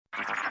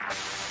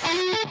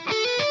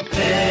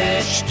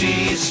HT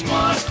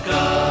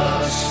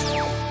Smartcast.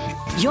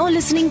 You're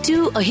listening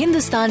to a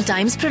Hindustan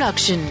Times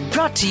production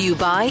brought to you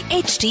by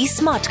HT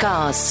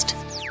Smartcast.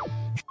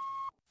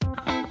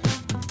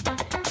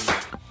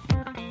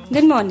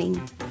 Good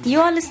morning. You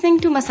are listening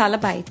to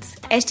Masala Bites,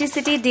 HT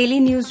City Daily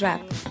News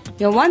Wrap,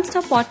 your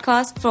one-stop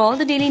podcast for all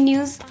the daily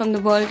news from the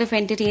world of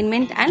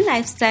entertainment and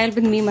lifestyle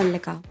with me,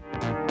 Mallika.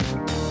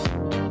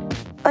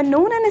 A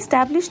known and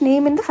established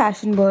name in the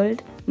fashion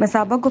world,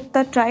 Masaba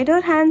Gupta tried her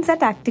hands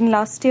at acting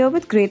last year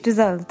with great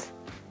results.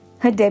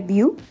 Her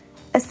debut,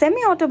 a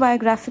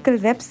semi-autobiographical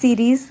web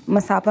series,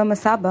 Masaba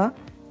Masaba,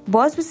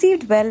 was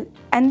received well,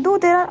 and though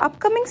there are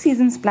upcoming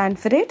seasons planned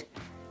for it,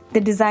 the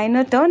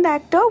designer turned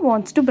actor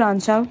wants to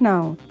branch out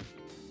now.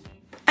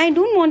 I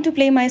don't want to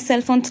play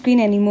myself on screen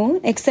anymore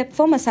except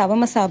for Masaba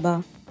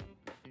Masaba.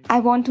 I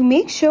want to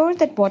make sure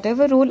that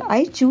whatever role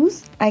I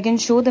choose, I can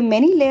show the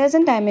many layers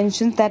and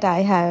dimensions that I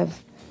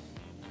have.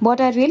 What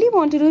I really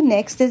want to do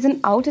next is an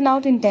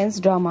out-and-out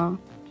intense drama.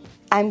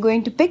 I'm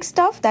going to pick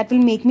stuff that will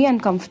make me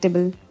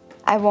uncomfortable.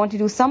 I want to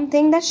do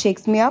something that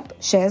shakes me up,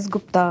 shares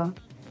Gupta.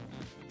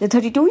 The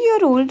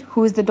 32-year-old,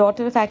 who is the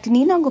daughter of actor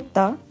Neena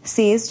Gupta,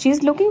 says she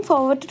is looking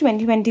forward to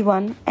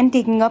 2021 and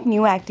taking up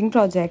new acting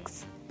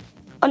projects.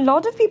 A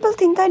lot of people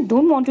think I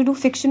don't want to do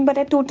fiction, but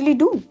I totally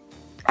do.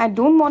 I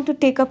don't want to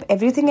take up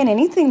everything and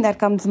anything that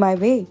comes my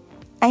way.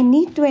 I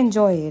need to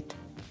enjoy it.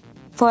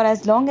 For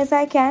as long as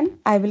I can,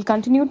 I will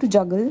continue to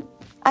juggle.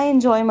 I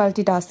enjoy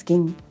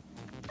multitasking.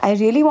 I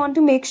really want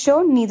to make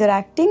sure neither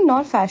acting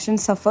nor fashion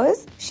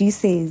suffers, she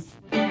says.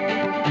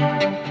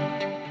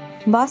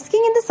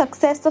 Basking in the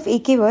success of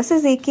AK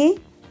vs.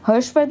 AK,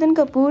 Harshvardhan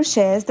Kapoor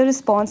shares the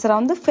response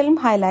around the film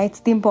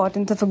highlights the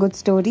importance of a good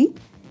story,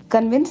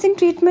 convincing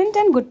treatment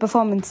and good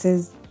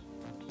performances.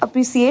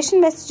 Appreciation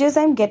messages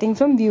I'm getting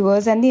from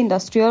viewers and the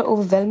industry are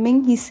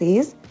overwhelming, he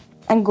says,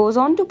 and goes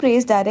on to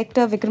praise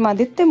director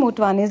Vikramaditya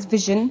Motwane's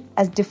vision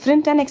as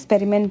different and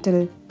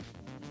experimental.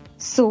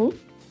 So,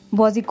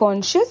 was he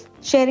conscious,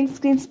 sharing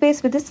screen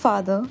space with his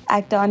father,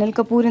 actor Anil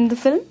Kapoor, in the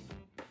film?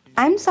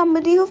 I'm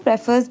somebody who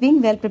prefers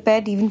being well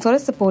prepared even for a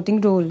supporting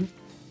role.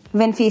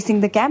 When facing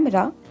the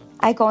camera,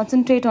 I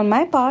concentrate on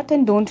my part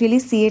and don't really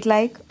see it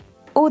like,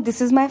 oh, this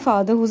is my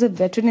father who's a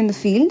veteran in the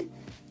field,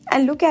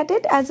 and look at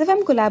it as if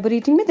I'm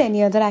collaborating with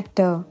any other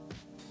actor.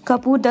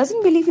 Kapoor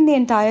doesn't believe in the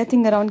entire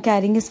thing around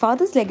carrying his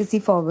father's legacy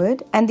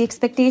forward and the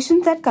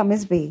expectations that come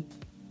his way.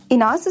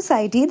 In our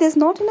society, there's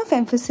not enough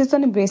emphasis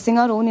on embracing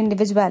our own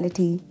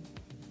individuality.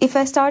 If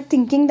I start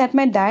thinking that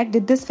my dad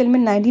did this film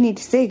in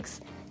 1986,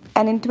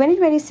 and in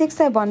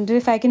 2026 I wonder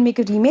if I can make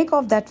a remake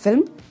of that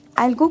film,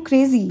 I'll go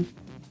crazy.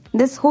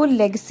 This whole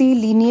legacy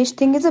lineage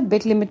thing is a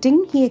bit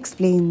limiting, he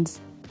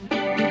explains.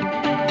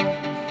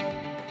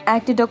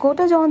 Actor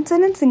Dakota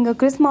Johnson and singer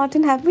Chris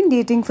Martin have been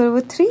dating for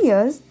over 3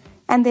 years,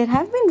 and there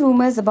have been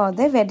rumors about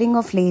their wedding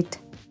of late.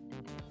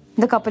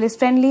 The couple is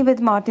friendly with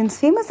Martin's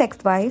famous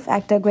ex-wife,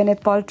 actor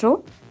Gwyneth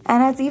Paltrow,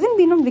 and has even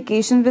been on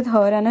vacation with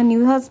her and her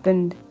new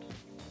husband.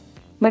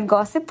 But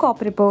Gossip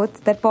Cop reports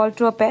that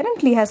Paltrow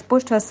apparently has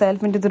pushed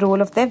herself into the role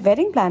of their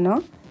wedding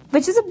planner,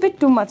 which is a bit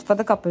too much for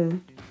the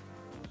couple.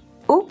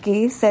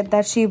 OK said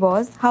that she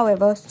was,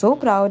 however, so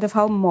proud of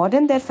how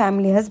modern their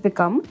family has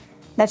become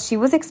that she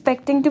was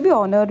expecting to be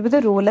honoured with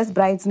a role as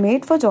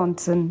bridesmaid for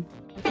Johnson.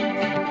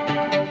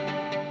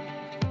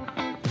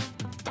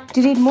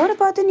 To read more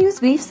about the news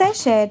briefs I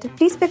shared,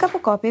 please pick up a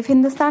copy of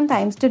Hindustan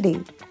Times today.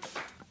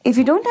 If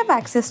you don't have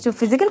access to a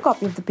physical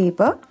copy of the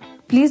paper,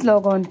 please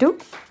log on to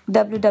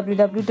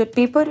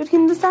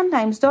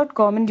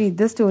www.paper.hindustantimes.com and read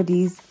the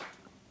stories.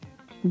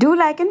 Do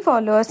like and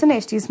follow us on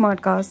HT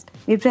Smartcast.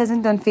 We're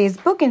present on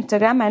Facebook,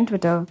 Instagram and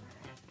Twitter.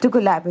 To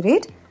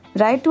collaborate,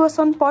 write to us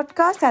on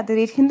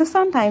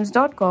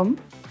podcast@hindustantimes.com,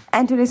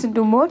 and to listen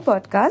to more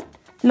podcasts,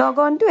 log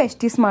on to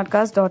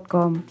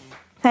htsmartcast.com.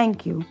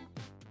 Thank you.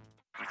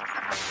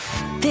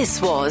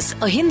 This was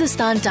a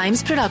Hindustan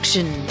Times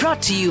production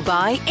brought to you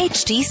by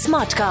HT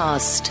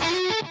Smartcast.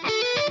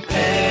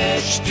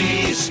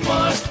 HT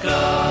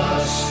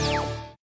Smartcast.